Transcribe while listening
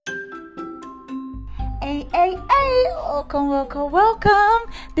Hey,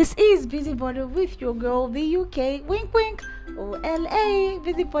 welcome. This is Busybody with your girl, the UK. Wink, wink. OLA.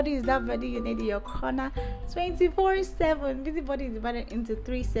 Busybody is that body you need in your corner 24/7. Busybody is divided into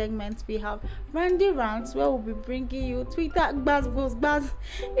three segments. We have Randy Rants, where we'll be bringing you Twitter, buzz, Instagram,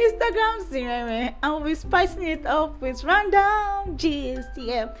 and we'll be spicing it up with random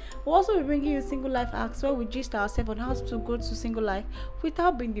GSTM. We'll also be bringing you Single Life Hacks, where we gist ourselves on how to go to single life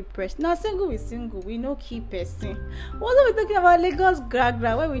without being depressed. Now, single is single, we know key person. We'll also be talking about Lagos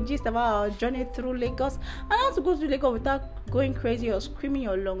Gragra, where we gist about our journey through Lagos and how to go to Lagos without going crazy or screaming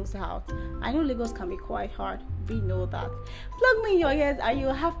your lungs out. I know Lagos can be quite hard. We know that. Plug me in your ears and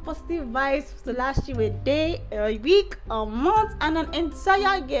you'll have positive vibes to last you a day, a week, a month, and an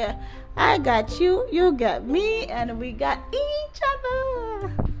entire year. I got you, you got me, and we got each other.